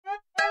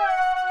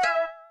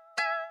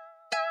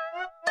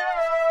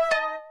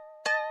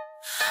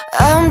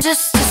I'm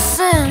just a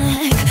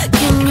cynic.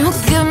 Can you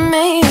give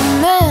me a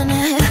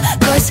minute?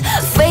 Cause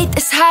faith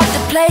is hard to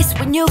place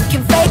when you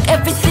can fake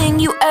everything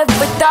you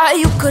ever thought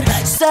you could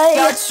say.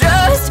 Your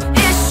trust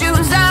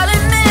issues, I'll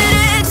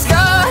admit it.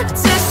 Scar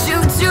tissue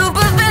to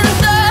prevent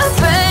the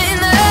pain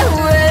that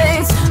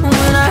waits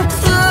when I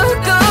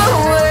look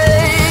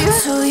away.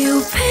 So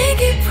you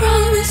pinky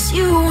promise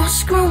you won't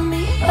screw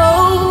me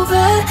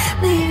over,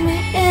 leave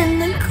me in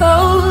the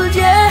cold,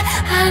 yeah.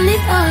 I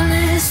need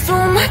honest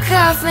through my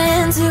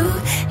coffin to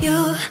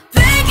you.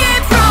 Pinky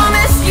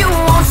promise you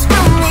won't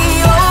screw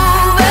me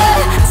over,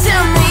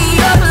 tear me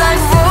up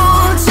like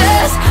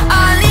roaches.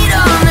 I need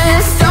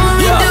honest,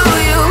 only do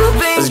you.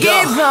 Pinky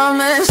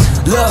promise.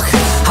 Look,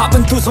 I've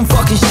been through some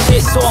fucking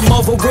shit, so I'm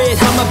over it.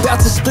 I'm about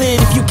to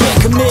split if you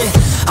can't commit.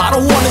 I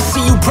don't wanna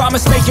see you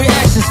promise, make your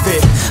actions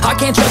fit. I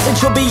can't trust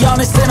that you'll be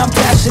honest and I'm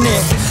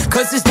passionate.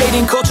 Cause this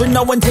dating culture,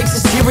 no one takes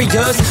it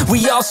serious.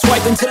 We all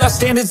swipe until our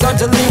standards are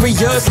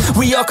delirious.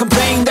 We all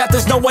complain that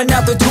there's no one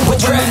out there to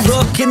address. When we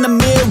look in the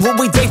mirror,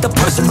 we date the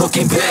person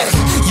looking back.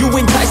 You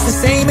entice the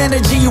same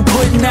energy you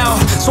putting out.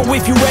 So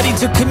if you're ready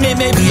to commit,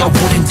 maybe I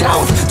wouldn't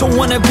doubt. Don't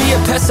wanna be a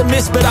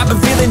pessimist, but I've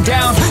been feeling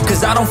down.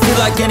 Cause I don't feel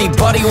like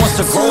anybody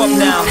wants to grow up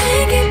now.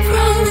 Pinky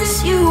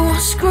promise you won't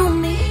screw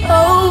me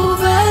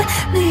over,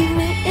 leave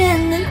me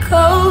in the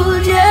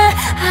cold, yeah.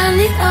 I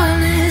need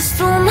honest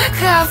through my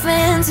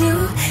coffin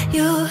to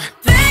you.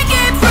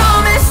 Pinky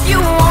promise you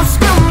won't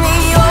screw me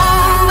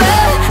over,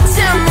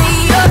 tear me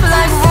up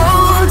like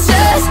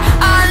roaches.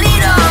 I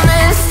need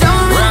honest,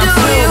 only do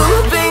you.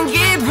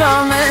 Pinky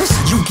promise.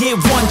 You get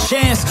one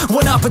chance,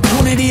 one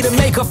opportunity to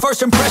make a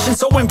first impression.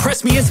 So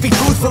impress me and speak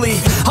truthfully.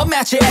 I'll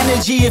match your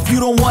energy if you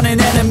don't want an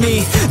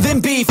enemy. Then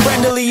be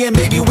friendly and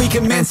maybe we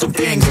can mend some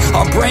things.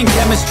 Our brain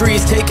chemistry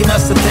is taking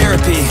us to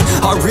therapy.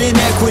 Our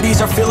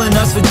inequities are filling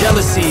us with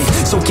jealousy.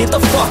 So get the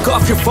fuck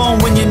off your phone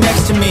when you're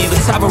next to me.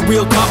 Let's have a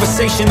real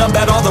conversation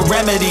about all the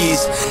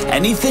remedies.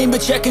 Anything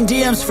but checking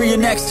DMs for your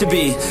next to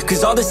be.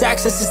 Cause all this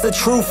access is the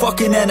true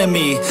fucking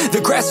enemy.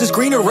 The grass is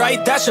greener,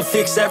 right? That should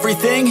fix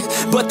everything.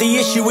 But the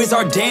issue is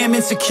our damn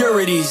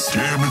insecurities.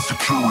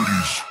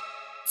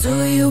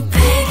 Do you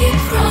pinky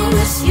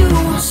promise you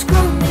won't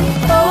screw me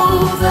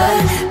over,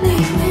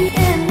 leave me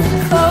in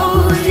the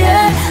cold,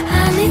 yeah.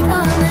 I need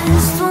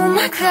honest through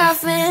my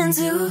coffin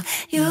to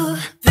you.